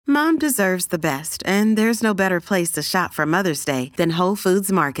Mom deserves the best, and there's no better place to shop for Mother's Day than Whole Foods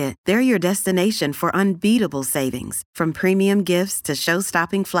Market. They're your destination for unbeatable savings, from premium gifts to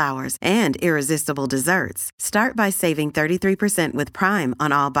show-stopping flowers and irresistible desserts. Start by saving 33% with Prime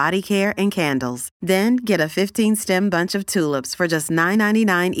on all body care and candles. Then get a 15-stem bunch of tulips for just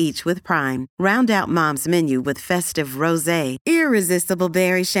 $9.99 each with Prime. Round out Mom's menu with festive rosé, irresistible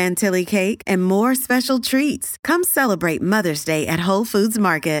berry chantilly cake, and more special treats. Come celebrate Mother's Day at Whole Foods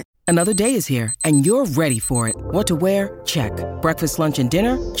Market. Another day is here, and you're ready for it. What to wear? Check. Breakfast, lunch, and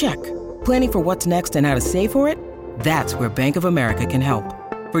dinner? Check. Planning for what's next and how to save for it? That's where Bank of America can help.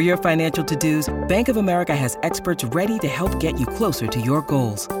 For your financial to-dos, Bank of America has experts ready to help get you closer to your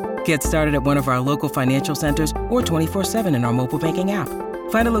goals. Get started at one of our local financial centers or 24/7 in our mobile banking app.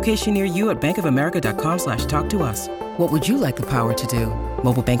 Find a location near you at bankofamerica.com/talktous. What would you like the power to do?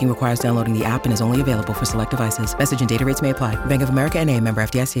 Mobile banking requires downloading the app and is only available for select devices. Message and data rates may apply. Bank of America N.A., member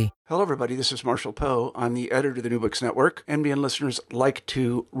FDIC. Hello, everybody. This is Marshall Poe. I'm the editor of the New Books Network. NBN listeners like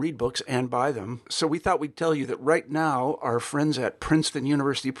to read books and buy them. So we thought we'd tell you that right now, our friends at Princeton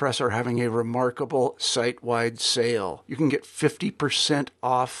University Press are having a remarkable site-wide sale. You can get 50%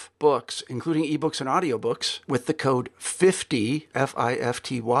 off books, including ebooks and audiobooks, with the code 50,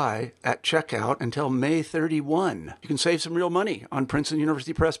 F-I-F-T-Y, at checkout until May 31. You can save some real money on Princeton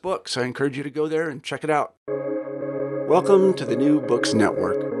University Press books. I encourage you to go there and check it out. Welcome to the New Books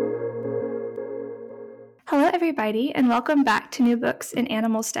Network. Hello, everybody, and welcome back to New Books in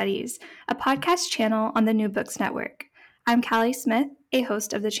Animal Studies, a podcast channel on the New Books Network. I'm Callie Smith, a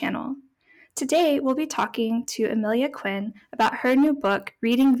host of the channel. Today, we'll be talking to Amelia Quinn about her new book,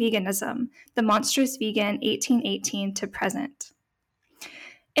 Reading Veganism, The Monstrous Vegan 1818 to Present.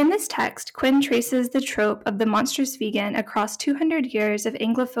 In this text, Quinn traces the trope of the monstrous vegan across 200 years of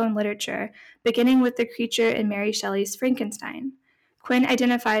Anglophone literature, beginning with the creature in Mary Shelley's Frankenstein. Quinn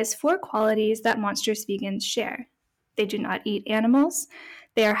identifies 4 qualities that monstrous vegans share. They do not eat animals.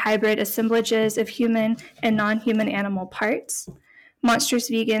 They are hybrid assemblages of human and non-human animal parts. Monstrous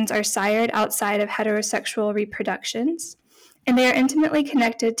vegans are sired outside of heterosexual reproductions. And they are intimately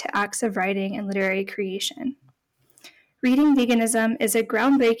connected to acts of writing and literary creation. Reading Veganism is a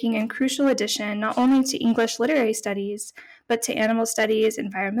groundbreaking and crucial addition not only to English literary studies, but to animal studies,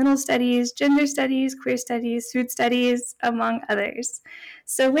 environmental studies, gender studies, queer studies, food studies, among others.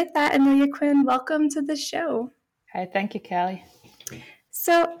 So with that, Amelia Quinn, welcome to the show. Hi, thank you, Callie.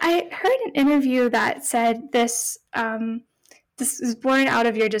 So I heard an interview that said this is born out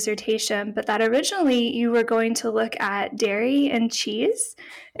of your dissertation, but that originally you were going to look at dairy and cheese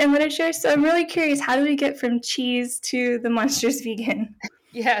in literature. So I'm really curious, how do we get from cheese to the monstrous vegan?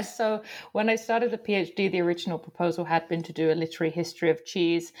 Yeah, so when I started the PhD, the original proposal had been to do a literary history of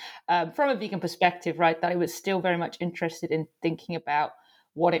cheese from a vegan perspective, right? That I was still very much interested in thinking about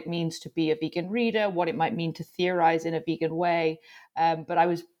what it means to be a vegan reader, what it might mean to theorize in a vegan way. But I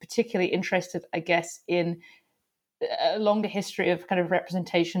was particularly interested, I guess, in a longer history of kind of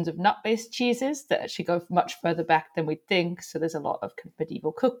representations of nut-based cheeses that actually go much further back than we think. So there's a lot of kind of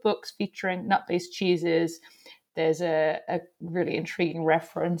medieval cookbooks featuring nut-based cheeses. There's a really intriguing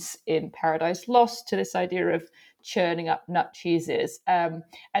reference in Paradise Lost to this idea of churning up nut cheeses. And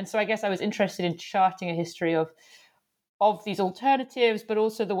so I guess I was interested in charting a history of these alternatives, but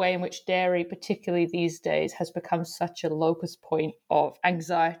also the way in which dairy, particularly these days, has become such a locus point of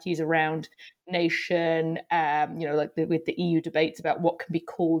anxieties around nation, with the EU debates about what can be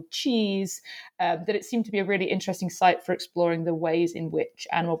called cheese, that it seemed to be a really interesting site for exploring the ways in which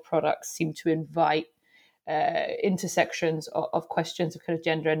animal products seem to invite intersections of questions of kind of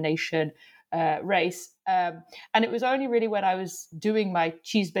gender and nation, race. And it was only really when I was doing my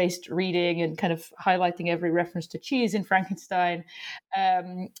cheese-based reading and kind of highlighting every reference to cheese in Frankenstein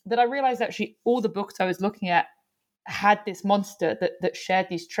that I realized actually all the books I was looking at had this monster that shared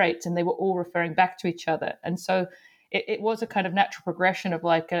these traits, and they were all referring back to each other. And so it was a kind of natural progression of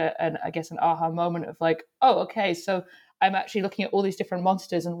like an aha moment of like, oh, okay, so I'm actually looking at all these different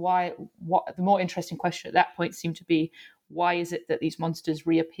monsters, and what the more interesting question at that point seemed to be, why is it that these monsters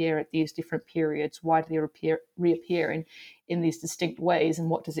reappear at these different periods? Why do they reappear in these distinct ways? And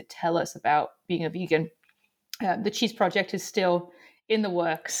what does it tell us about being a vegan? The Cheese Project is still in the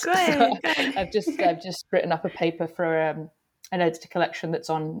works. Good. So I've just written up a paper for an editor collection that's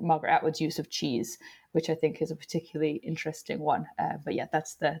on Margaret Atwood's use of cheese, which I think is a particularly interesting one. But yeah,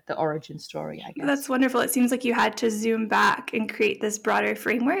 that's the origin story, I guess. That's wonderful. It seems like you had to zoom back and create this broader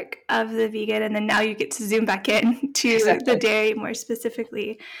framework of the vegan, and then now you get to zoom back in to Exactly. the dairy more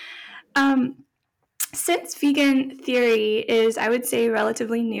specifically. Since vegan theory is, I would say,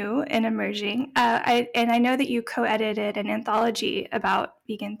 relatively new and emerging, I know that you co-edited an anthology about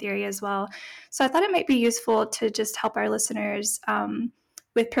vegan theory as well. So I thought it might be useful to just help our listeners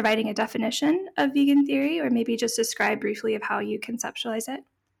with providing a definition of vegan theory, or maybe just describe briefly of how you conceptualize it.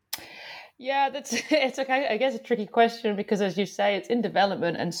 Yeah, it's okay. I guess a tricky question because, as you say, it's in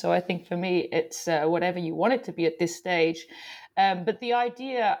development, and so I think for me, it's whatever you want it to be at this stage. But the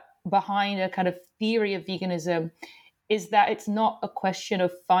idea behind a kind of theory of veganism is that it's not a question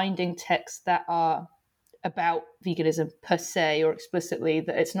of finding texts that are about veganism per se or explicitly.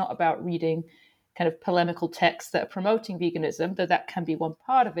 That it's not about reading kind of polemical texts that are promoting veganism, though that can be one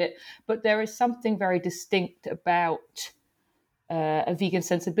part of it. But there is something very distinct about a vegan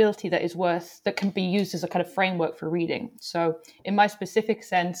sensibility that can be used as a kind of framework for reading. So in my specific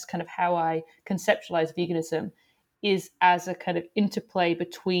sense, kind of how I conceptualize veganism is as a kind of interplay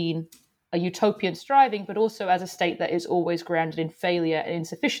between a utopian striving, but also as a state that is always grounded in failure and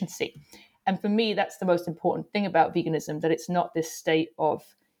insufficiency. And for me, that's the most important thing about veganism, that it's not this state of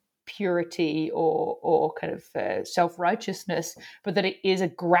purity or kind of self-righteousness, but that it is a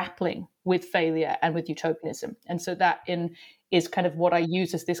grappling with failure and with utopianism. And so that is kind of what I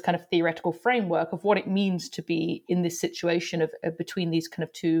use as this kind of theoretical framework of what it means to be in this situation of between these kind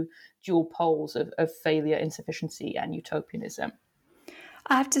of two dual poles of failure, insufficiency, and utopianism.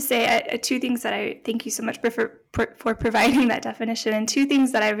 I have to say two things that I thank you so much for providing that definition. And two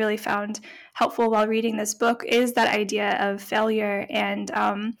things that I really found helpful while reading this book is that idea of failure. And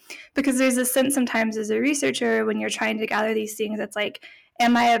because there's a sense sometimes as a researcher when you're trying to gather these things, it's like,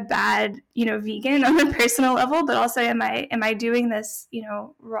 am I a bad, vegan on a personal level, but also am I doing this,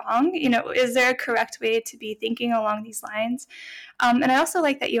 wrong? Is there a correct way to be thinking along these lines? And I also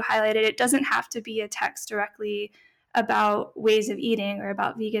like that you highlighted it doesn't have to be a text directly about ways of eating or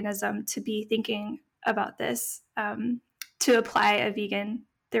about veganism to be thinking about this, to apply a vegan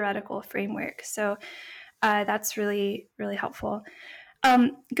theoretical framework. So that's really, really helpful.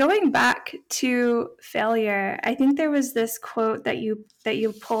 Going back to failure, I think there was this quote that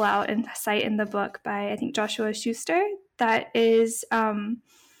you pull out and cite in the book by, I think, Joshua Schuster, that is,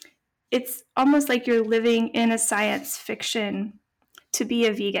 it's almost like you're living in a science fiction to be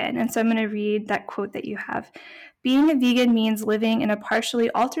a vegan. And so I'm going to read that quote that you have. Being a vegan means living in a partially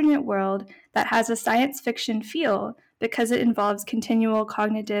alternate world that has a science fiction feel because it involves continual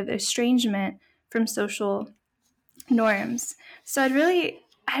cognitive estrangement from social norms. So I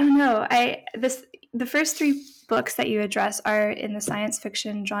don't know. The first three books that you address are in the science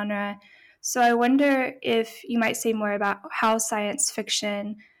fiction genre. So I wonder if you might say more about how science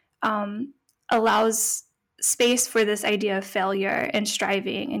fiction allows space for this idea of failure and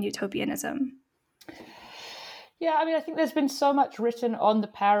striving and utopianism. Yeah, I mean, I think there's been so much written on the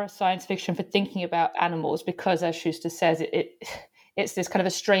power of science fiction for thinking about animals because, as Schuster says, it's this kind of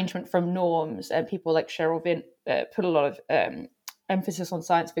estrangement from norms. And people like Cheryl Vint put a lot of emphasis on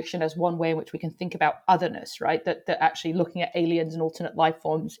science fiction as one way in which we can think about otherness, right? That actually looking at aliens and alternate life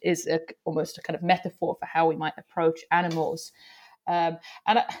forms is almost a kind of metaphor for how we might approach animals. And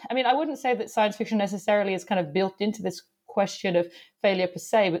I wouldn't say that science fiction necessarily is kind of built into this question of failure per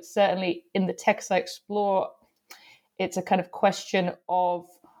se, but certainly in the texts I explore, it's a kind of question of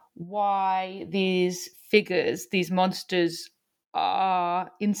why these figures, these monsters,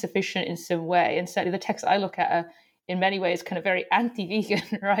 are insufficient in some way. And certainly the texts I look at are in many ways kind of very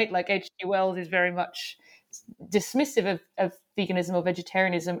anti-vegan, right? Like H.G. Wells is very much dismissive of veganism or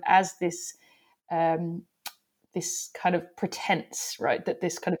vegetarianism as this this kind of pretense, right? That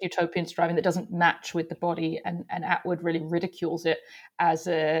this kind of utopian striving that doesn't match with the body, and Atwood really ridicules it as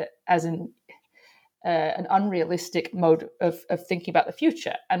an unrealistic mode of thinking about the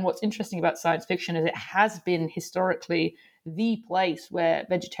future. And what's interesting about science fiction is it has been historically the place where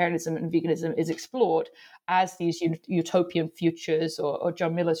vegetarianism and veganism is explored as these utopian futures, or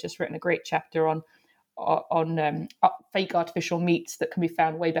John Miller's just written a great chapter on fake artificial meats that can be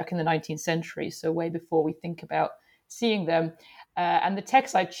found way back in the 19th century, so way before we think about seeing them. And the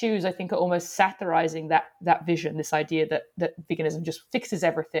texts I choose, I think, are almost satirizing that vision, this idea that veganism just fixes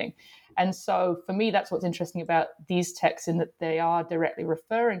everything. And so for me, that's what's interesting about these texts, in that they are directly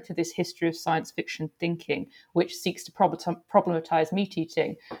referring to this history of science fiction thinking, which seeks to problematize meat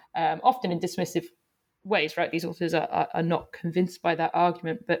eating, often in dismissive ways, right? These authors are not convinced by that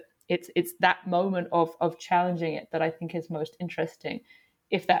argument, but it's that moment of challenging it that I think is most interesting,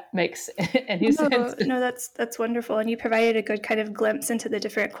 if that makes any sense. No, that's wonderful. And you provided a good kind of glimpse into the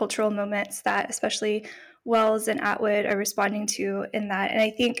different cultural moments that especially Wells and Atwood are responding to in that. And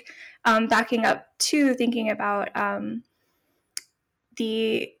I think backing up to thinking about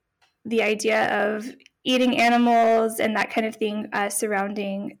the the idea of eating animals and that kind of thing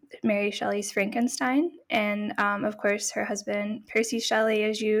surrounding Mary Shelley's Frankenstein. And of course, her husband, Percy Shelley,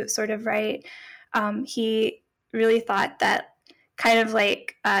 as you sort of write, he really thought that kind of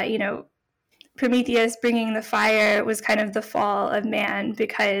like, Prometheus bringing the fire was kind of the fall of man,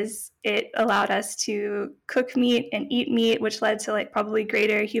 because it allowed us to cook meat and eat meat, which led to like probably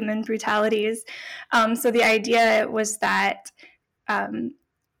greater human brutalities. So the idea was that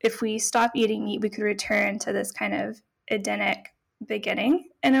if we stop eating meat, we could return to this kind of Edenic beginning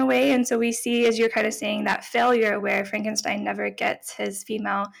in a way. And so we see, as you're kind of saying, that failure where Frankenstein never gets his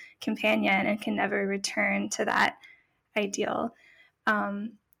female companion and can never return to that ideal.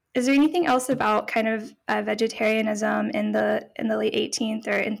 Is there anything else about kind of vegetarianism in the late 18th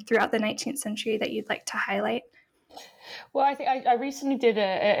or throughout the 19th century that you'd like to highlight? Well, I think I recently did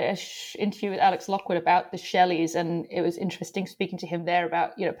a interview with Alex Lockwood about the Shelleys, and it was interesting speaking to him there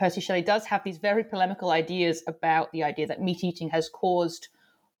about, Percy Shelley does have these very polemical ideas about the idea that meat eating has caused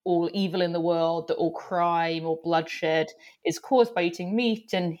all evil in the world, that all crime or bloodshed is caused by eating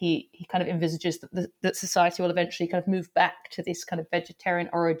meat. And he kind of envisages that society will eventually kind of move back to this kind of vegetarian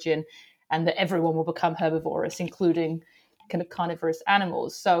origin, and that everyone will become herbivorous, including kind of carnivorous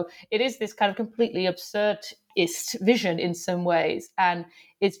animals. So it is this kind of completely absurdist vision in some ways. And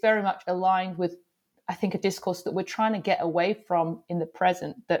it's very much aligned with, I think, a discourse that we're trying to get away from in the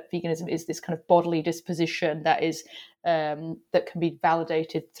present, that veganism is this kind of bodily disposition that is that can be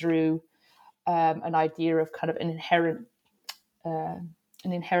validated through an idea of kind of an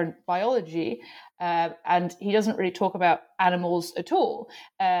inherent biology. And he doesn't really talk about animals at all.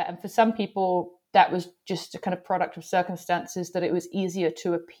 And for some people, that was just a kind of product of circumstances, that it was easier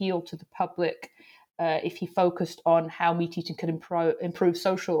to appeal to the public if he focused on how meat eating could improve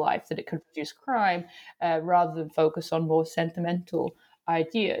social life, that it could reduce crime, rather than focus on more sentimental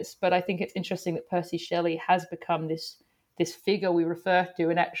ideas. But I think it's interesting that Percy Shelley has become this figure we refer to,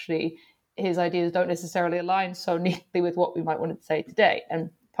 and actually his ideas don't necessarily align so neatly with what we might want to say today. And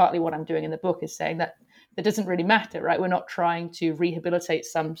partly what I'm doing in the book is saying that it doesn't really matter, right? We're not trying to rehabilitate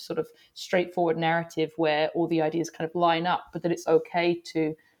some sort of straightforward narrative where all the ideas kind of line up, but that it's okay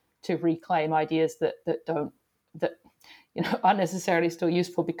to reclaim ideas that aren't necessarily still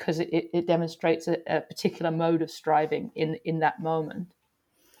useful, because it demonstrates a particular mode of striving in that moment.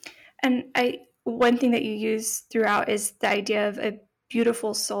 And one thing that you use throughout is the idea of a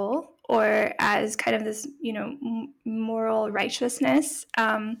beautiful soul, or as kind of this, moral righteousness.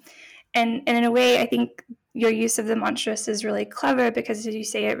 And in a way, I think your use of the monstrous is really clever, because, as you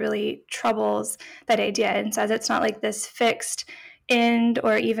say, it really troubles that idea and says it's not like this fixed end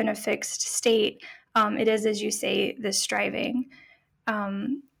or even a fixed state. It is, as you say, this striving.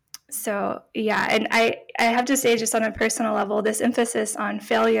 So, yeah, and I have to say, just on a personal level, this emphasis on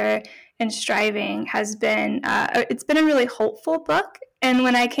failure and striving has been, it's been a really hopeful book. And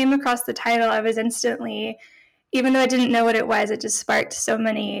when I came across the title, I was instantly, even though I didn't know what it was, it just sparked so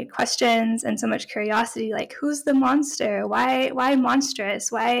many questions and so much curiosity, like, who's the monster? Why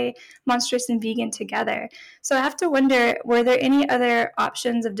monstrous? Why monstrous and vegan together? So I have to wonder, were there any other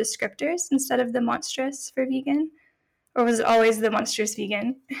options of descriptors instead of the monstrous for vegan? Or was it always the monstrous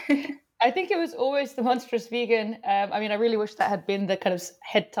vegan? I think it was always the monstrous vegan. I really wish that had been the kind of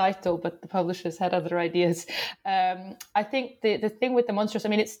head title, but the publishers had other ideas. I think the thing with the monstrous,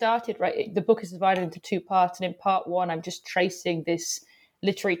 it started, right? The book is divided into two parts. And in part one, I'm just tracing this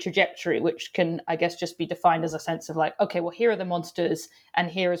literary trajectory, which can, I guess, just be defined as a sense of like, okay, well, here are the monsters, and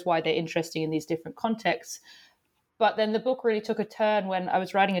here is why they're interesting in these different contexts. But then the book really took a turn when I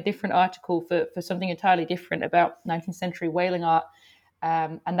was writing a different article for something entirely different about 19th century whaling art.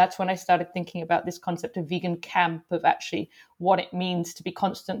 And that's when I started thinking about this concept of vegan camp, of actually what it means to be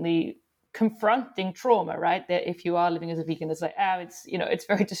constantly confronting trauma, right? That if you are living as a vegan, it's like, it's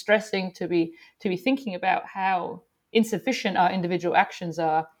very distressing to be thinking about how insufficient our individual actions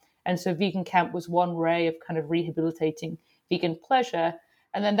are. And so vegan camp was one way of kind of rehabilitating vegan pleasure.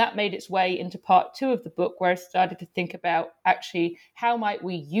 And then that made its way into part two of the book, where I started to think about actually how might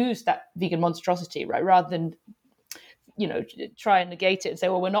we use that vegan monstrosity, right? Rather than try and negate it and say,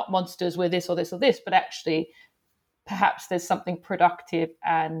 well, we're not monsters, we're this or this or this, but actually perhaps there's something productive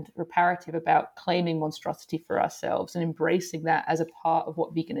and reparative about claiming monstrosity for ourselves and embracing that as a part of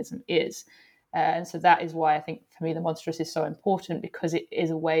what veganism is. And so that is why I think, for me, the monstrous is so important, because it is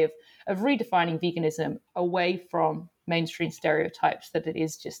a way of redefining veganism away from mainstream stereotypes that it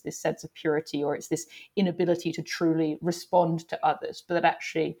is just this sense of purity, or it's this inability to truly respond to others, but that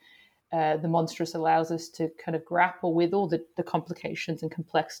actually the monstrous allows us to kind of grapple with all the complications and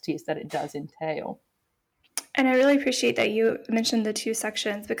complexities that it does entail. And I really appreciate that you mentioned the two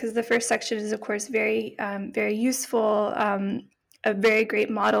sections, because the first section is, of course, very, very useful, a very great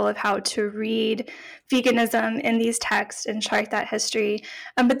model of how to read veganism in these texts and chart that history.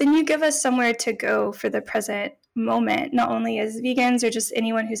 But then you give us somewhere to go for the present moment, not only as vegans or just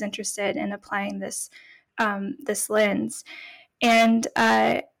anyone who's interested in applying this lens. And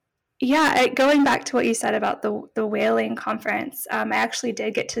going back to what you said about the whaling conference, I actually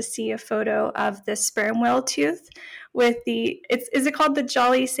did get to see a photo of the sperm whale tooth with is it called the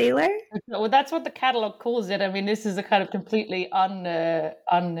Jolly Sailor? Well, that's what the catalog calls it. I mean, this is a kind of completely cataloged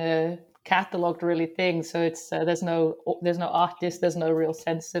really thing. So it's there's no artist, there's no real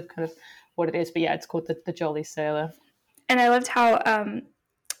sense of kind of what it is. But yeah, it's called the Jolly Sailor. And I loved how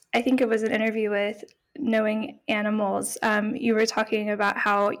I think it was an interview with Knowing Animals. You were talking about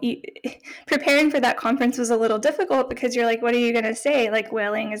how preparing for that conference was a little difficult, because you're like, what are you going to say? Like,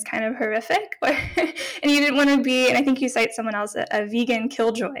 whaling is kind of horrific. And you didn't want to be, and I think you cite someone else, a vegan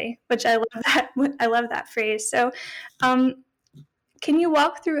killjoy, which I love that phrase. So can you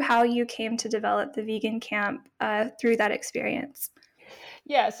walk through how you came to develop the vegan camp through that experience?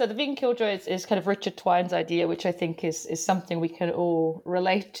 Yeah, so the vegan killjoy is kind of Richard Twine's idea, which I think is something we can all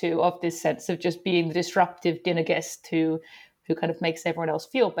relate to, of this sense of just being the disruptive dinner guest who kind of makes everyone else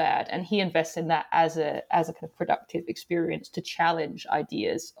feel bad. And he invests in that as a kind of productive experience to challenge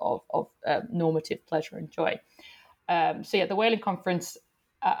ideas of normative pleasure and joy. So yeah, the Whaling Conference,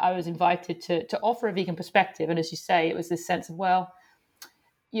 I was invited to offer a vegan perspective. And as you say, it was this sense of, well,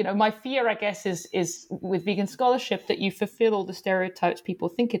 you know, my fear, I guess, is with vegan scholarship that you fulfill all the stereotypes people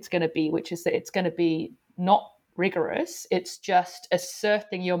think it's going to be, which is that it's going to be not rigorous. It's just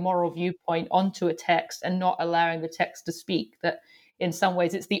asserting your moral viewpoint onto a text and not allowing the text to speak. That in some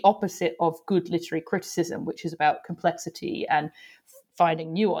ways it's the opposite of good literary criticism, which is about complexity and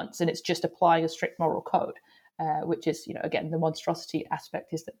finding nuance, and it's just applying a strict moral code, which is, you know, again, the monstrosity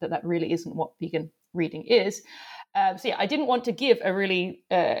aspect is that really isn't what vegan reading is. So yeah, I didn't want to give a really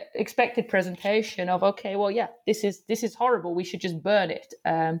expected presentation of, okay, well, yeah, this is horrible, we should just burn it.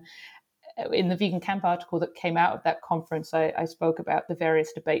 In the Vegan Camp article that came out of that conference, I spoke about the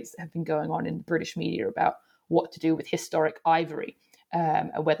various debates that have been going on in the British media about what to do with historic ivory, and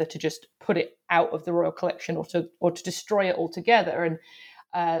whether to just put it out of the royal collection or to destroy it altogether.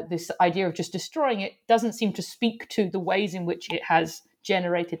 And this idea of just destroying it doesn't seem to speak to the ways in which it has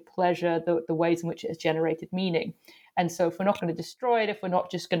generated pleasure, the ways in which it has generated meaning. And so if we're not going to destroy it, if we're not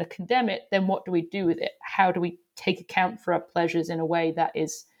just going to condemn it, then what do we do with it? How do we take account for our pleasures in a way that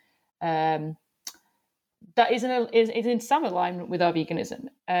is in some alignment with our veganism?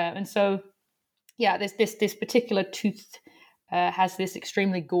 And so, yeah, this particular tooth has this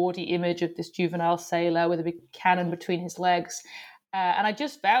extremely gaudy image of this juvenile sailor with a big cannon between his legs. And I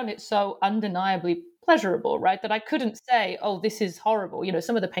just found it so undeniably pleasurable, right, that I couldn't say, oh, this is horrible. You know,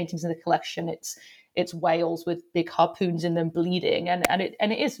 some of the paintings in the collection, it's whales with big harpoons in them bleeding, and it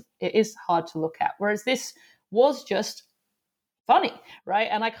is hard to look at. Whereas this was just funny, right?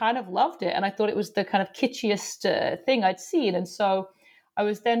 And I kind of loved it, and I thought it was the kind of kitschiest thing I'd seen. And so I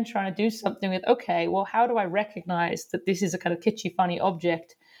was then trying to do something with, okay, well, how do I recognize that this is a kind of kitschy, funny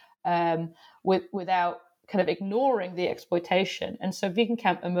object without kind of ignoring the exploitation? And so Vegan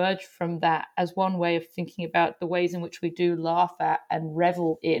Camp emerged from that as one way of thinking about the ways in which we do laugh at and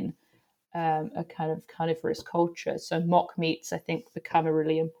revel in a kind of carnivorous culture. So mock meats, I think, become a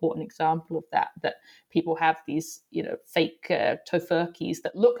really important example of that people have these, you know, fake tofurkeys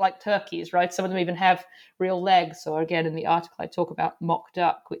that look like turkeys, right? Some of them even have real legs. Or again, in the article, I talk about mock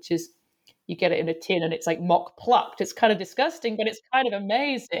duck, which is, you get it in a tin and it's like mock plucked. It's kind of disgusting, but it's kind of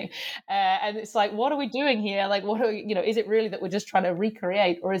amazing. And it's like, what are we doing here? Like, is it really that we're just trying to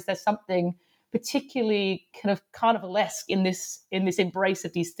recreate, or is there something particularly kind of carnivalesque in this embrace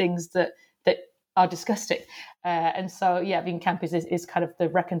of these things that are disgusting? And so, yeah, Vegan Camp is kind of the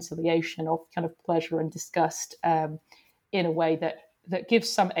reconciliation of kind of pleasure and disgust in a way that gives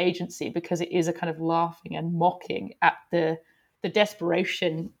some agency, because it is a kind of laughing and mocking at the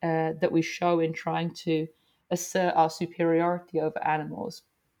desperation that we show in trying to assert our superiority over animals.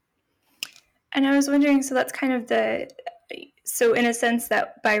 And I was wondering, so that's kind of so in a sense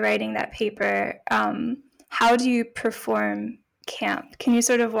that by writing that paper, how do you perform camp? Can you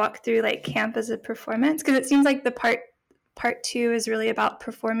sort of walk through like camp as a performance? Because it seems like the part two is really about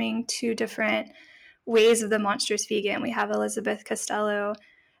performing two different ways of the monstrous vegan. We have Elizabeth Costello,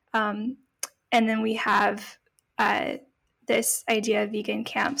 and then we have this idea of Vegan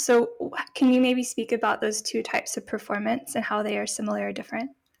Camp. So can you maybe speak about those two types of performance and how they are similar or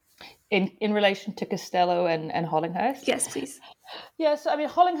different? In relation to Costello and Hollinghurst? Yes, please. Yeah, so I mean,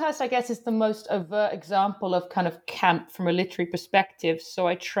 Hollinghurst, I guess, is the most overt example of kind of camp from a literary perspective. So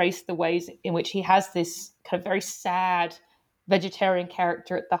I trace the ways in which he has this kind of very sad vegetarian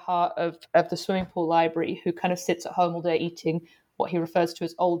character at the heart of the swimming pool library who kind of sits at home all day eating what he refers to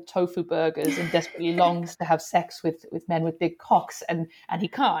as old tofu burgers and desperately longs to have sex with men with big cocks, and he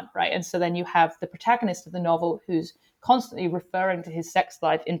can't, right? And so then you have the protagonist of the novel who's constantly referring to his sex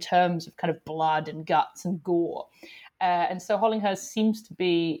life in terms of kind of blood and guts and gore. And so Hollinghurst seems to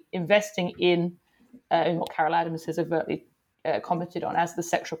be investing in what Carol Adams has overtly commented on as the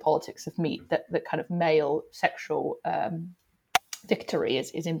sexual politics of meat, that kind of male sexual victory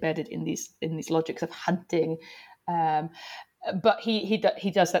is embedded in these logics of hunting. But he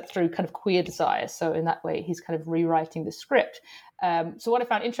does that through kind of queer desire. So in that way, he's kind of rewriting the script. So what I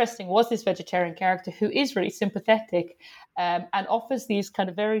found interesting was this vegetarian character who is really sympathetic and offers these kind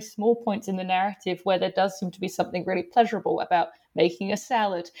of very small points in the narrative where there does seem to be something really pleasurable about making a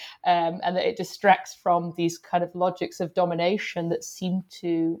salad, and that it distracts from these kind of logics of domination that seem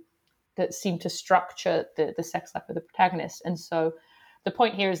to structure the sex life of the protagonist. And so the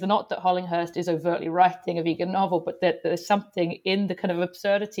point here is not that Hollinghurst is overtly writing a vegan novel, but that there's something in the kind of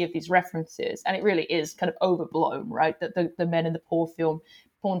absurdity of these references, and it really is kind of overblown, right? That the men in the porn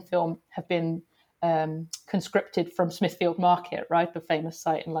film have been conscripted from Smithfield Market, right? The famous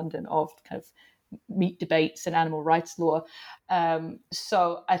site in London of kind of meat debates and animal rights law.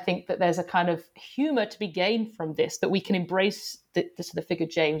 So I think that there's a kind of humor to be gained from this, that we can embrace the figure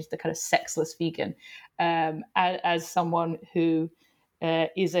James, the kind of sexless vegan, as someone who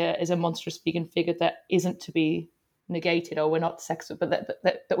is a monstrous vegan figure that isn't to be negated, or we're not sexist, but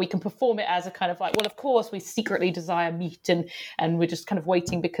that we can perform it as a kind of like, well, of course we secretly desire meat and we're just kind of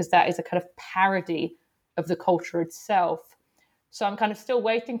waiting because that is a kind of parody of the culture itself. So I'm kind of still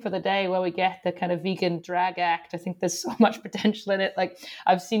waiting for the day where we get the kind of vegan drag act. I think there's so much potential in it. Like,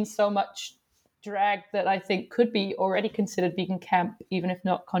 I've seen so much drag that I think could be already considered vegan camp, even if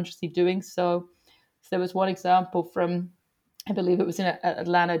not consciously doing so. So there was one example from, I believe it was in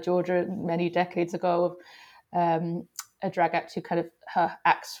Atlanta, Georgia, many decades ago, of a drag act who kind of, her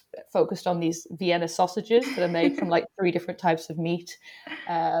acts focused on these Vienna sausages that are made from like 3 different types of meat.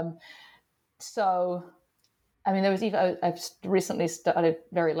 So, I mean, there was even, I've recently started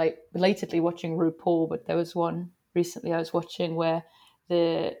very belatedly watching RuPaul, but there was one recently I was watching where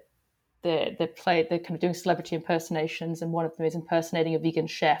they're kind of doing celebrity impersonations, and one of them is impersonating a vegan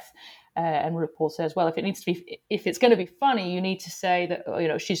chef. And RuPaul says, well, if it's going to be funny, you need to say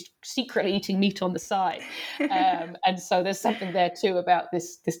that, she's secretly eating meat on the side. And so there's something there too about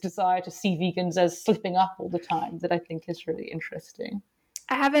this desire to see vegans as slipping up all the time that I think is really interesting.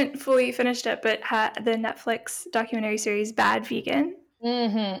 I haven't fully finished it, but the Netflix documentary series Bad Vegan.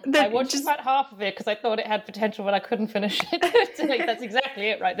 Mm-hmm. I watched about half of it because I thought it had potential, but I couldn't finish it. Like, that's exactly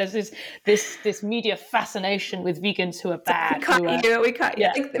it, right? There's this media fascination with vegans who are bad. We caught you.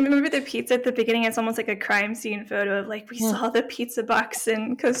 Like, remember the pizza at the beginning? It's almost like a crime scene photo of like, we saw the pizza box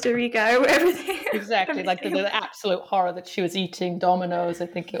in Costa Rica or wherever they are. Exactly, like the absolute horror that she was eating Domino's, I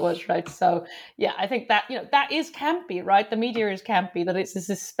think it was, right? So yeah, I think that that is campy, right? The media is campy, that it's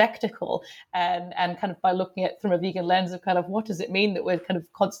this spectacle, and kind of by looking at it from a vegan lens of kind of what does it mean that we're kind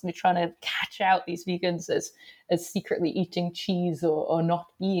of constantly trying to catch out these vegans as secretly eating cheese or not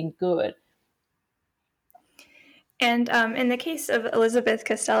being good. And in the case of Elizabeth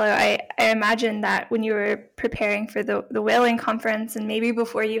Costello, I imagine that when you were preparing for the whaling conference, and maybe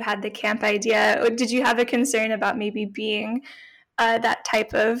before you had the camp idea, did you have a concern about maybe being that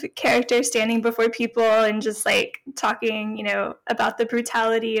type of character, standing before people and just like talking, about the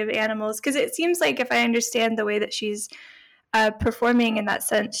brutality of animals? Because it seems like, if I understand the way that she's performing in that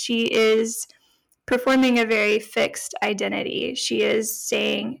sense, she is performing a very fixed identity. She is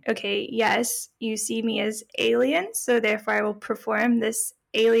saying, okay, yes, you see me as alien, so therefore I will perform this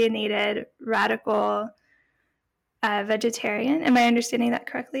alienated, radical vegetarian. Am I understanding that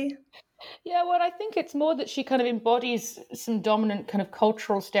correctly? Yeah, well, I think it's more that she kind of embodies some dominant kind of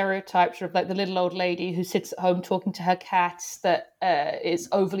cultural stereotypes of like the little old lady who sits at home talking to her cats, that is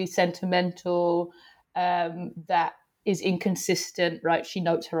overly sentimental, that is inconsistent, right? She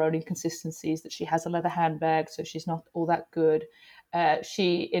notes her own inconsistencies, that she has a leather handbag, so she's not all that good.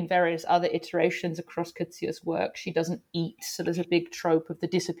 She, in various other iterations across Coetzee's work, she doesn't eat. So there's a big trope of the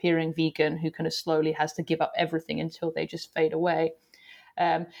disappearing vegan who kind of slowly has to give up everything until they just fade away.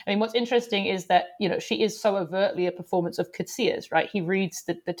 I mean, what's interesting is that, she is so overtly a performance of Coetzee's, right? He reads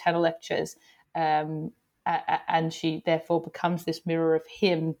the Tanner lectures, and she therefore becomes this mirror of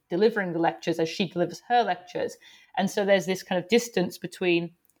him delivering the lectures as she delivers her lectures. And so there's this kind of distance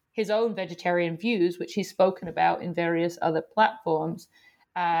between his own vegetarian views, which he's spoken about in various other platforms,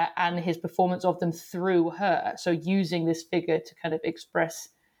 and his performance of them through her. So using this figure to kind of express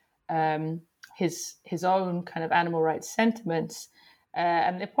his own kind of animal rights sentiments.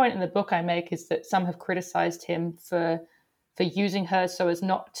 And the point in the book I make is that some have criticized him for using her so as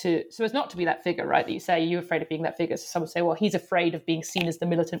not to be that figure, right? That you say, you're afraid of being that figure. So some would say, well, he's afraid of being seen as the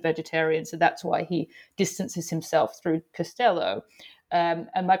militant vegetarian, so that's why he distances himself through Costello.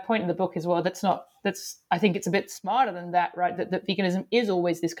 And my point in the book is, well, I think it's a bit smarter than that, right? That veganism is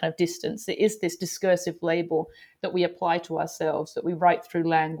always this kind of distance. There is this discursive label that we apply to ourselves, that we write through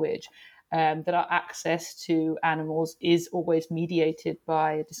language, that our access to animals is always mediated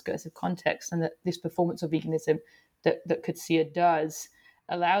by a discursive context, and that this performance of veganism that Coetzee does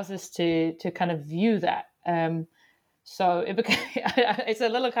allows us to kind of view that. So it's a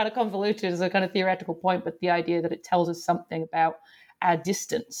little kind of convoluted as a kind of theoretical point, but the idea that it tells us something about our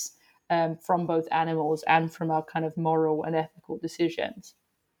distance from both animals and from our kind of moral and ethical decisions.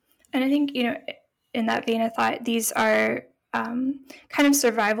 And I think, in that vein of thought, these are kind of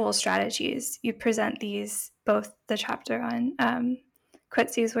survival strategies. You present these, both the chapter on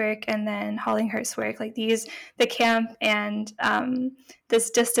Coetzee's work and then Hollinghurst's work, like these, the camp and this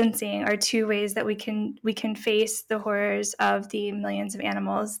distancing are two ways that we can face the horrors of the millions of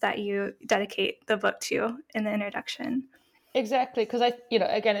animals that you dedicate the book to in the introduction. Exactly, because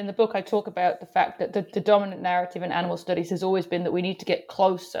again, in the book, I talk about the fact that the dominant narrative in animal studies has always been that we need to get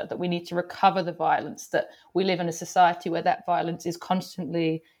closer, that we need to recover the violence, that we live in a society where that violence is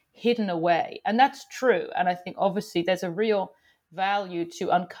constantly hidden away. And that's true. And I think obviously there's a real value to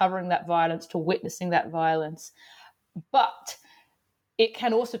uncovering that violence, to witnessing that violence. But it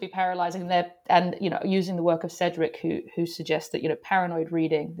can also be paralyzing there. And, using the work of Cedric, who suggests that, paranoid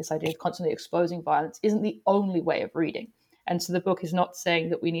reading, this idea of constantly exposing violence, isn't the only way of reading. And so the book is not saying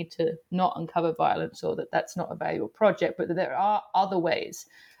that we need to not uncover violence or that that's not a valuable project, but that there are other ways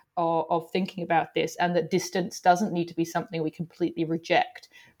of thinking about this, and that distance doesn't need to be something we completely reject,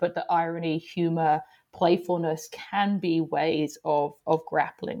 but that irony, humor, playfulness can be ways of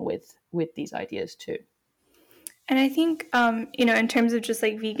grappling with these ideas too. And I think, in terms of just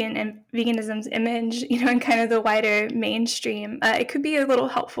like veganism's image, and kind of the wider mainstream, it could be a little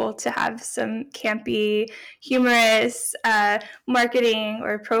helpful to have some campy, humorous marketing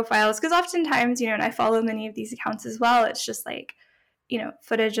or profiles, because oftentimes, and I follow many of these accounts as well, it's just like,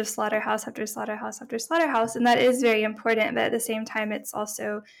 footage of slaughterhouse after slaughterhouse after slaughterhouse, and that is very important, but at the same time, it's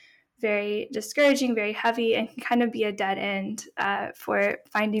also very discouraging, very heavy, and can kind of be a dead end for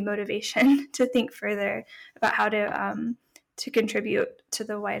finding motivation to think further about how to contribute to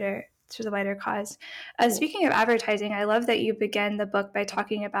the wider cause. Speaking of advertising, I love that you begin the book by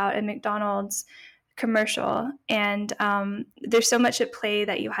talking about a McDonald's commercial, and there's so much at play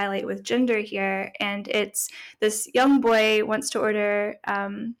that you highlight with gender here, and it's this young boy wants to order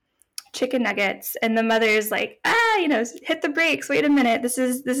chicken nuggets, and the mother's like, hit the brakes, wait a minute, this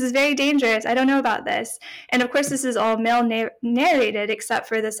is very dangerous, I don't know about this. And of course this is all male narrated, except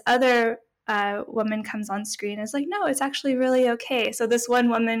for this other woman comes on screen and is like, no, it's actually really okay. So this one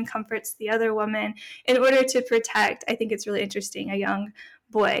woman comforts the other woman in order to protect, I think it's really interesting, a young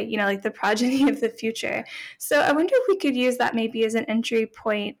boy, like the progeny of the future. So I wonder if we could use that maybe as an entry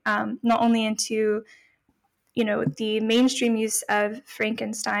point, not only into the mainstream use of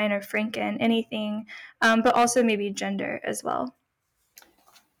Frankenstein or Franken, anything, but also maybe gender as well.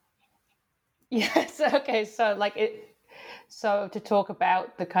 Yes. Okay. So to talk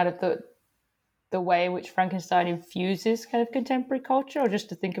about the kind of the way in which Frankenstein infuses kind of contemporary culture, or just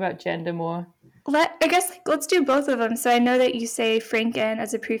to think about gender more? I guess let's do both of them. So I know that you say Franken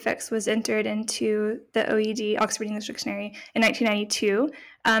as a prefix was entered into the OED, Oxford English Dictionary, in 1992.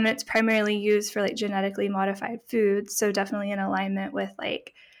 And it's primarily used for genetically modified foods. So definitely in alignment with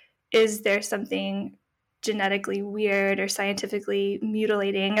is there something genetically weird or scientifically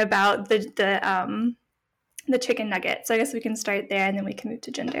mutilating about the chicken nugget? So I guess we can start there and then we can move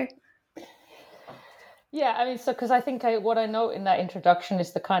to gender. Yeah, I mean, because I think what I note in that introduction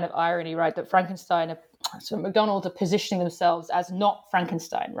is the kind of irony, right, that McDonald's are positioning themselves as not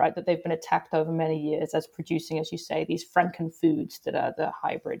Frankenstein, right, that they've been attacked over many years as producing, as you say, these Franken foods that are the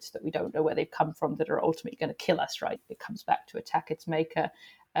hybrids that we don't know where they've come from, that are ultimately going to kill us, right? It comes back to attack its maker.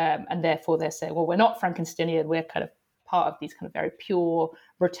 And therefore they're saying, well, we're not Frankensteinian, we're kind of part of these kind of very pure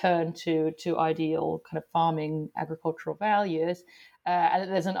return to ideal kind of farming agricultural values. And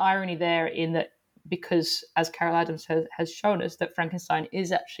there's an irony there in that, because as Carol Adams has shown us, that Frankenstein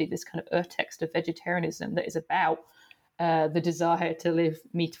is actually this kind of urtext of vegetarianism that is about the desire to live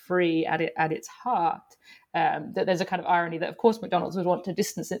meat-free at its heart. that there's a kind of irony that, of course, McDonald's would want to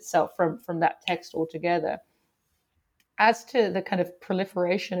distance itself from that text altogether. As to the kind of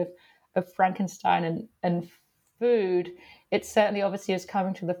proliferation of Frankenstein and food, it certainly obviously is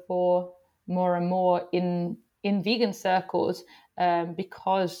coming to the fore more and more in vegan circles,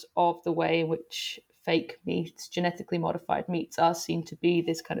 because of the way in which fake meats, genetically modified meats, are seen to be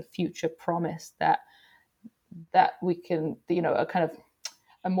this kind of future promise that we can, a kind of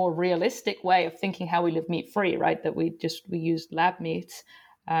a more realistic way of thinking how we live meat free, right? That we use lab meats.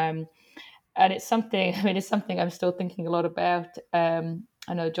 And it's something I'm still thinking a lot about.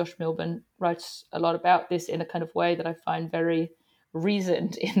 I know Josh Milburn writes a lot about this in a kind of way that I find very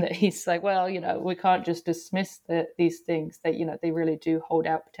reasoned, in that he's like, well, we can't just dismiss these things, that, they really do hold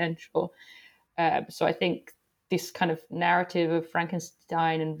out potential. So I think this kind of narrative of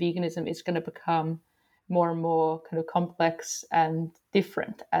Frankenstein and veganism is going to become more and more kind of complex and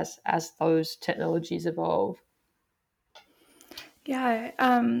different as those technologies evolve. Yeah.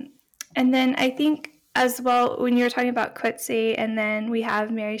 And then I think as well, when you were talking about Coetzee, and then we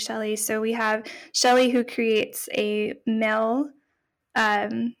have Mary Shelley. So we have Shelley, who creates a male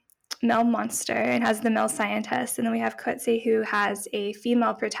monster and has the male scientist. And then we have Coetzee, who has a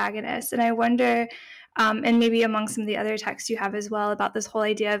female protagonist. And I wonder, and maybe among some of the other texts you have as well, about this whole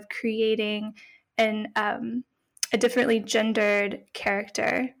idea of creating a differently gendered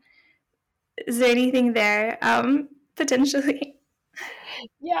character. Is there anything there potentially?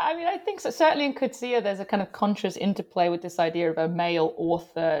 Yeah, I mean, I think so. Certainly in Coetzee, there's a kind of conscious interplay with this idea of a male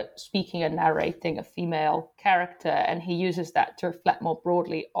author speaking and narrating a female character, and he uses that to reflect more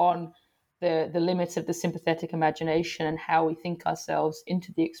broadly on the limits of the sympathetic imagination and how we think ourselves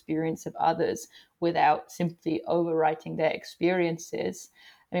into the experience of others without simply overwriting their experiences.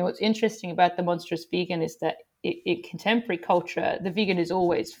 I mean, what's interesting about The Monstrous Vegan is that in contemporary culture, the vegan is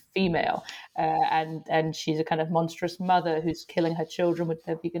always female, and she's a kind of monstrous mother who's killing her children with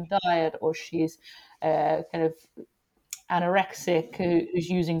their vegan diet, or she's kind of anorexic who's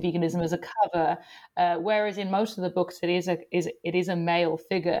using veganism as a cover. Whereas in most of the books, it is a male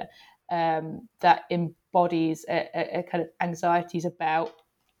figure that embodies a kind of anxieties about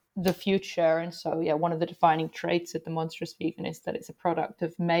the future. And so, yeah, one of the defining traits of The Monstrous Vegan is that it's a product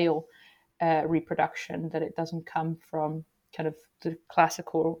of male reproduction, that it doesn't come from kind of the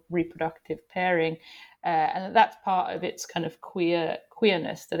classical reproductive pairing, and that's part of its kind of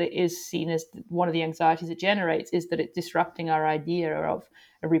queerness, that it is seen as one of the anxieties it generates is that it's disrupting our idea of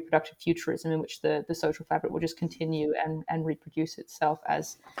a reproductive futurism in which the social fabric will just continue and reproduce itself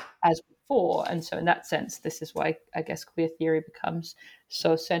as before. And so in that sense, this is why I guess queer theory becomes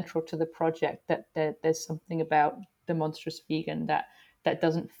so central to the project, that there's something about The Monstrous Vegan that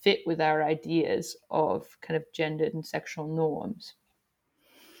doesn't fit with our ideas of kind of gendered and sexual norms.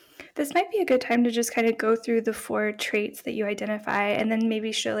 This might be a good time to just kind of go through the 4 traits that you identify, and then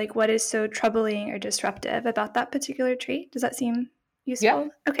maybe show like what is so troubling or disruptive about that particular trait. Does that seem useful? Yeah.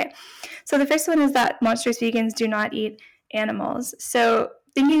 Okay. So the first one is that monstrous vegans do not eat animals. So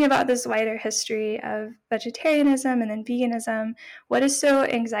thinking about this wider history of vegetarianism and then veganism, what is so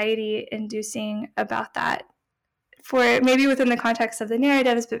anxiety inducing about that, for maybe within the context of the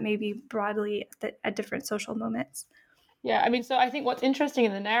narratives, but maybe broadly at different social moments? Yeah, I mean, so I think what's interesting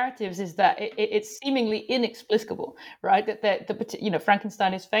in the narratives is that it's seemingly inexplicable, right? That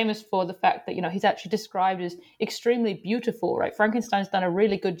Frankenstein is famous for the fact that, he's actually described as extremely beautiful, right? Frankenstein's done a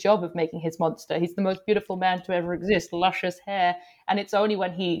really good job of making his monster. He's the most beautiful man to ever exist, luscious hair. And it's only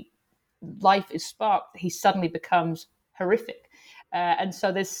when life is sparked that he suddenly becomes horrific. And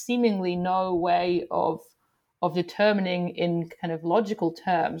so there's seemingly no way of determining in kind of logical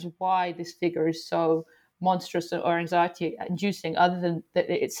terms why this figure is so monstrous or anxiety inducing, other than that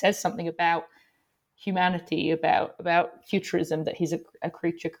it says something about humanity, about futurism, that he's a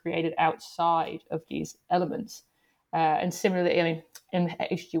creature created outside of these elements. And similarly, I mean, in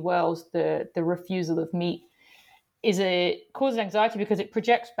H.G. Wells, the refusal of meat causes anxiety because it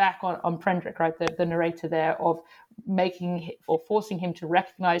projects back on Prendrick, right, the narrator there, of making or forcing him to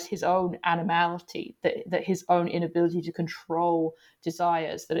recognize his own animality, that his own inability to control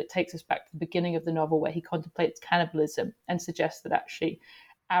desires, that it takes us back to the beginning of the novel where he contemplates cannibalism and suggests that actually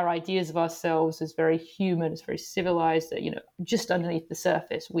our ideas of ourselves as very human, as very civilized, that, just underneath the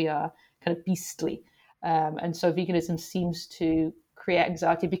surface, we are kind of beastly. And so veganism seems to create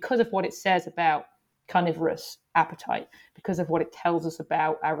anxiety because of what it says about carnivorous appetite, because of what it tells us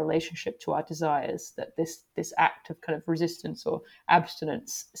about our relationship to our desires, that this act of kind of resistance or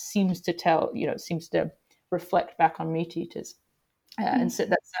abstinence seems to reflect back on meat eaters. And so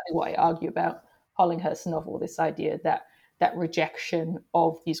that's certainly what I argue about Hollinghurst's novel, this idea that that rejection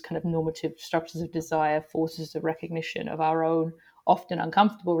of these kind of normative structures of desire forces a recognition of our own often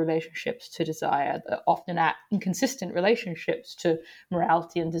uncomfortable relationships to desire, often at inconsistent relationships to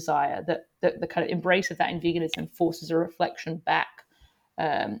morality and desire, that the kind of embrace of that in veganism forces a reflection back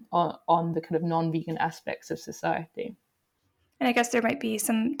on the kind of non-vegan aspects of society. And I guess there might be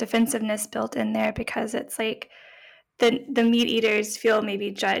some defensiveness built in there because it's like the meat eaters feel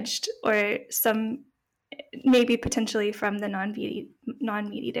maybe judged, or some maybe potentially from the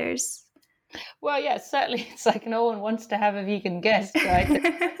non-meat eaters. Well, yeah, certainly it's like no one wants to have a vegan guest,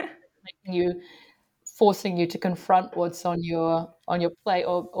 right? Forcing you to confront what's on your plate,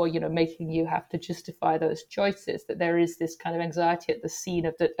 or making you have to justify those choices. That there is this kind of anxiety at the scene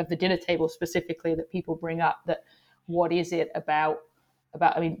of the dinner table specifically that people bring up. That what is it about?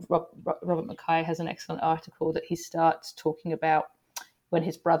 I mean, Robert Mackay has an excellent article that he starts talking about when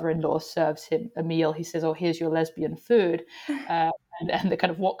his brother-in-law serves him a meal. He says, "Oh, here's your lesbian food," and the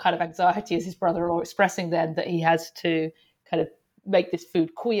kind of what kind of anxiety is his brother-in-law expressing then that he has to kind of make this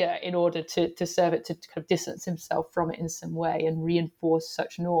food queer in order to serve it, to kind of distance himself from it in some way and reinforce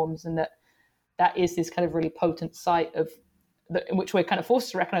such norms, and that is this kind of really potent site of in which we're kind of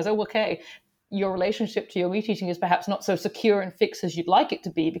forced to recognize, oh, okay, your relationship to your meat eating is perhaps not so secure and fixed as you'd like it to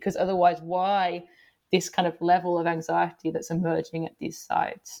be, because otherwise why this kind of level of anxiety that's emerging at these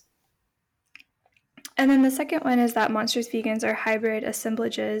sites. And then the second one is that monstrous vegans are hybrid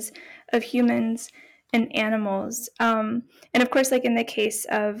assemblages of humans and animals. And of course, like in the case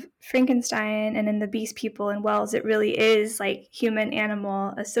of Frankenstein and in the Beast People and Wells, it really is like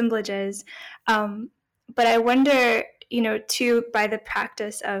human-animal assemblages. But I wonder, too, by the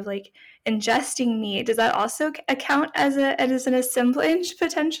practice of like ingesting meat, does that also account as an assemblage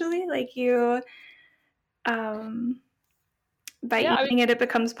potentially? Like you... by eating it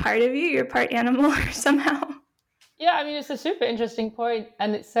becomes part of you. You're part animal somehow. Yeah, I mean, it's a super interesting point,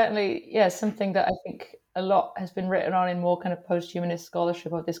 and it's certainly something that I think a lot has been written on in more kind of post-humanist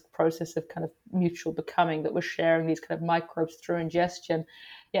scholarship of this process of kind of mutual becoming, that we're sharing these kind of microbes through ingestion.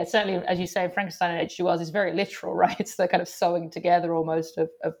 Yeah, certainly, as you say, Frankenstein and H.G. Wells is very literal, right? It's the kind of sewing together almost of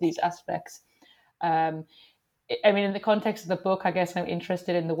these aspects. I mean, in the context of the book, I guess I'm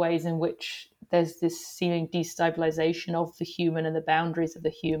interested in the ways in which there's this seeming destabilization of the human and the boundaries of the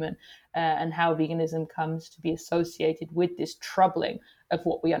human, and how veganism comes to be associated with this troubling of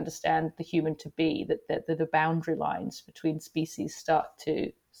what we understand the human to be, that the boundary lines between species start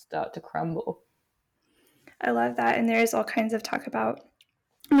to crumble. I love that. And there's all kinds of talk about,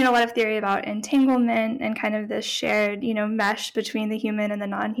 a lot of theory about entanglement and kind of this shared, mesh between the human and the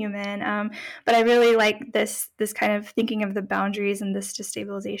non-human. But I really like this kind of thinking of the boundaries and this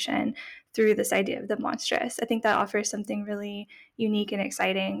destabilization through this idea of the monstrous. I think that offers something really unique and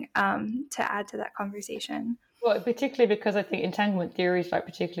exciting to add to that conversation. Well, particularly because I think entanglement theories, like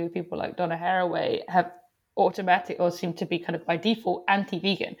particularly people like Donna Haraway, have automatic or seem to be kind of by default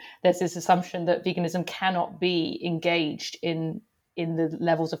anti-vegan. There's this assumption that veganism cannot be engaged in the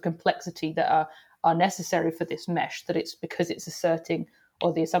levels of complexity that are necessary for this mesh, that it's because it's asserting,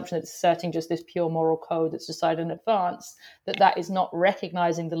 or the assumption that it's asserting just this pure moral code that's decided in advance, that is not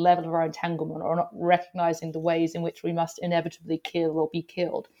recognizing the level of our entanglement, or not recognizing the ways in which we must inevitably kill or be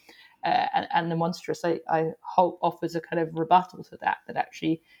killed. And the monstrous, I hope, offers a kind of rebuttal to that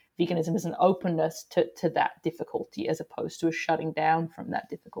actually veganism is an openness to that difficulty as opposed to a shutting down from that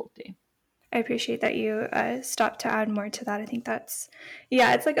difficulty. I appreciate that you stopped to add more to that. I think that's,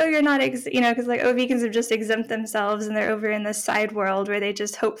 it's like, oh, you're not, because like, oh, vegans have just exempt themselves and they're over in this side world where they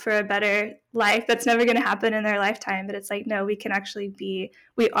just hope for a better life that's never going to happen in their lifetime. But it's like, no, we can actually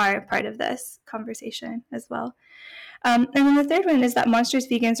we are part of this conversation as well. And then the third one is that monstrous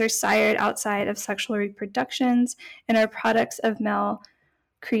vegans are sired outside of sexual reproductions and are products of male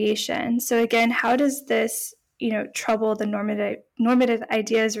creation. So again, how does this trouble the normative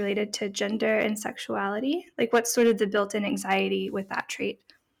ideas related to gender and sexuality? Like, what's sort of the built-in anxiety with that trait?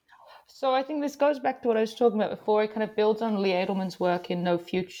 So I think this goes back to what I was talking about before. It kind of builds on Lee Edelman's work in No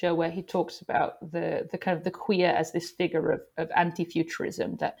Future, where he talks about the kind of the queer as this figure of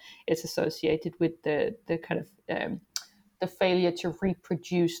anti-futurism, that it's associated with the kind of the failure to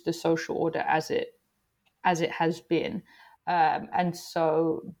reproduce the social order as it has been. And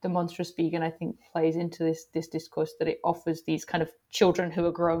so the monstrous vegan, I think, plays into this discourse that it offers these kind of children who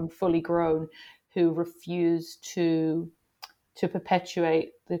are fully grown, who refuse to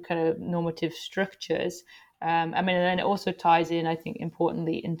perpetuate the kind of normative structures. And then it also ties in, I think,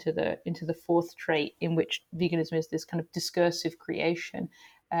 importantly into the fourth trait, in which veganism is this kind of discursive creation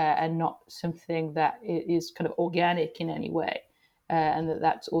and not something that is kind of organic in any way. and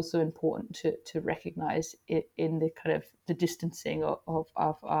that's also important to recognize it in the kind of the distancing of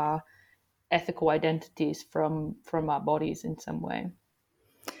our ethical identities from our bodies in some way.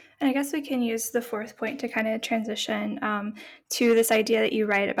 And I guess we can use the fourth point to kind of transition to this idea that you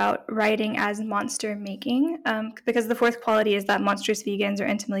write about writing as monster making, because the fourth quality is that monstrous vegans are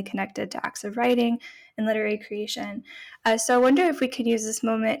intimately connected to acts of writing and literary creation. So I wonder if we could use this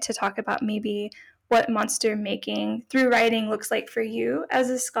moment to talk about maybe what monster making through writing looks like for you as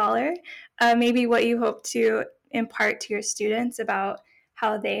a scholar, maybe what you hope to impart to your students about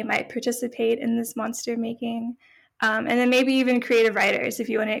how they might participate in this monster making. And then maybe even creative writers, if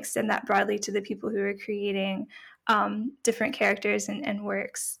you want to extend that broadly to the people who are creating different characters and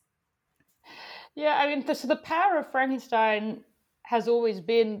works. Yeah, I mean, so the power of Frankenstein has always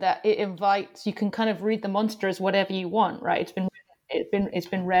been that it invites, you can kind of read the monster as whatever you want, right? It's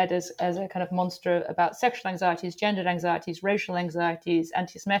been read as a kind of monster about sexual anxieties, gendered anxieties, racial anxieties,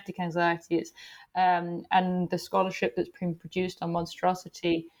 anti-Semitic anxieties, and the scholarship that's been produced on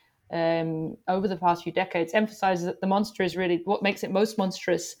monstrosity over the past few decades emphasizes that the monster is really what makes it most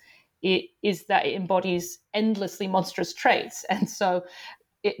monstrous. It is that it embodies endlessly monstrous traits, and so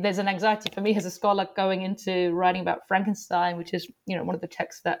there's an anxiety for me as a scholar going into writing about Frankenstein, which is one of the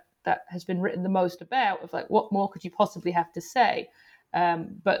texts that has been written the most about, of like what more could you possibly have to say.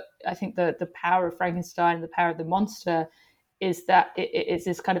 But I think the power of Frankenstein, the power of the monster, is that it is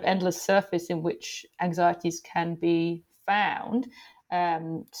this kind of endless surface in which anxieties can be found.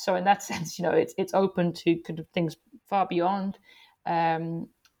 So in that sense, it's open to kind of things far beyond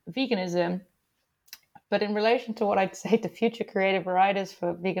veganism. But in relation to what I'd say to future creative writers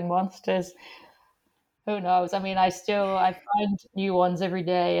for vegan monsters, who knows? I mean, I find new ones every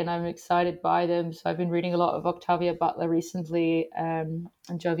day, and I'm excited by them. So I've been reading a lot of Octavia Butler recently, and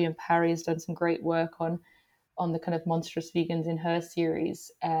Jovian Parry has done some great work on the kind of monstrous vegans in her series,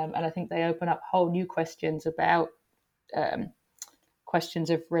 and I think they open up whole new questions about questions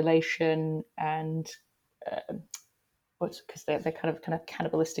of relation and because they're kind of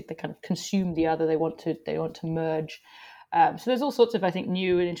cannibalistic. They kind of consume the other. They want to merge. So there's all sorts of, I think,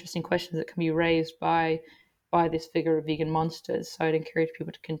 new and interesting questions that can be raised by this figure of vegan monsters. So I'd encourage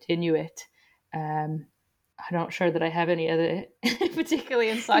people to continue it. I'm not sure that I have any other particularly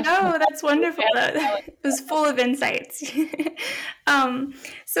insightful. No, that's wonderful. It was full of insights.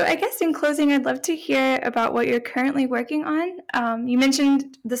 So I guess in closing, I'd love to hear about what you're currently working on. You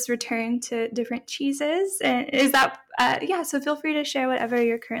mentioned this return to different cheeses. And is that, so feel free to share whatever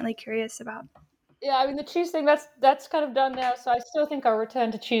you're currently curious about. Yeah, I mean, the cheese thing, that's kind of done now. So I still think I'll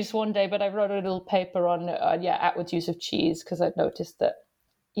return to cheese one day, but I wrote a little paper on, Atwood's use of cheese, because I'd noticed that,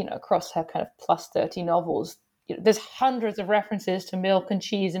 across her kind of plus 30 novels, there's hundreds of references to milk and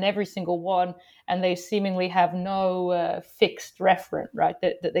cheese in every single one, and they seemingly have no fixed referent, right?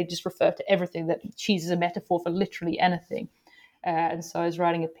 That they just refer to everything, that cheese is a metaphor for literally anything. And so I was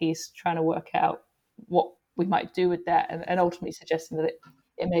writing a piece trying to work out what we might do with that, and ultimately suggesting that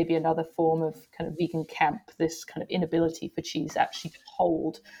it may be another form of kind of vegan camp, this kind of inability for cheese actually to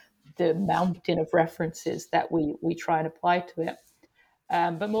hold the mountain of references that we try and apply to it.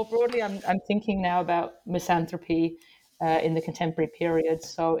 But more broadly, I'm thinking now about misanthropy in the contemporary period.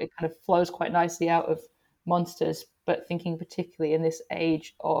 So it kind of flows quite nicely out of monsters, but thinking particularly in this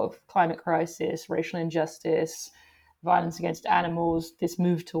age of climate crisis, racial injustice, violence against animals, this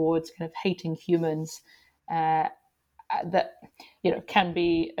move towards kind of hating humans, that can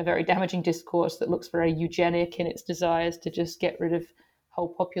be a very damaging discourse that looks very eugenic in its desires to just get rid of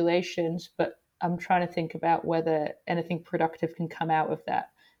whole populations. But I'm trying to think about whether anything productive can come out of that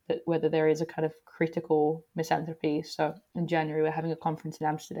whether there is a kind of critical misanthropy. So in January, we're having a conference in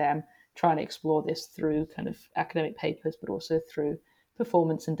Amsterdam trying to explore this through kind of academic papers, but also through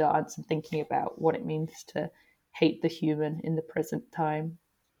performance and dance, and thinking about what it means to hate the human in the present time.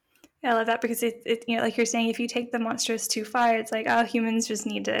 Yeah, I love that, because it like you're saying, if you take the monstrous too far, it's like, oh, humans just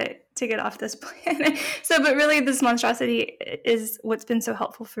need to get off this planet. So, but really, this monstrosity is what's been so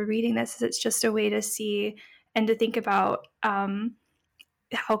helpful for reading this. Is it's just a way to see and to think about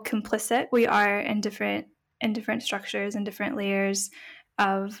how complicit we are in different structures and different layers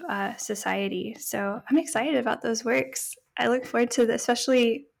of society. So I'm excited about those works. I look forward to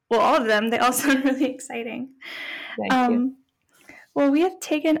especially all of them. They all sound really exciting. Thank you. Well, we have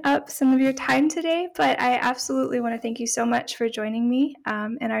taken up some of your time today, but I absolutely want to thank you so much for joining me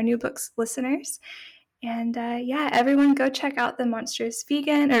and our New Books listeners. And everyone go check out The Monstrous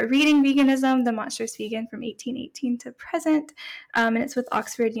Vegan, or Reading Veganism, The Monstrous Vegan from 1818 to Present. And it's with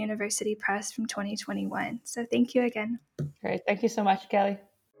Oxford University Press from 2021. So thank you again. Great. Thank you so much, Kelly.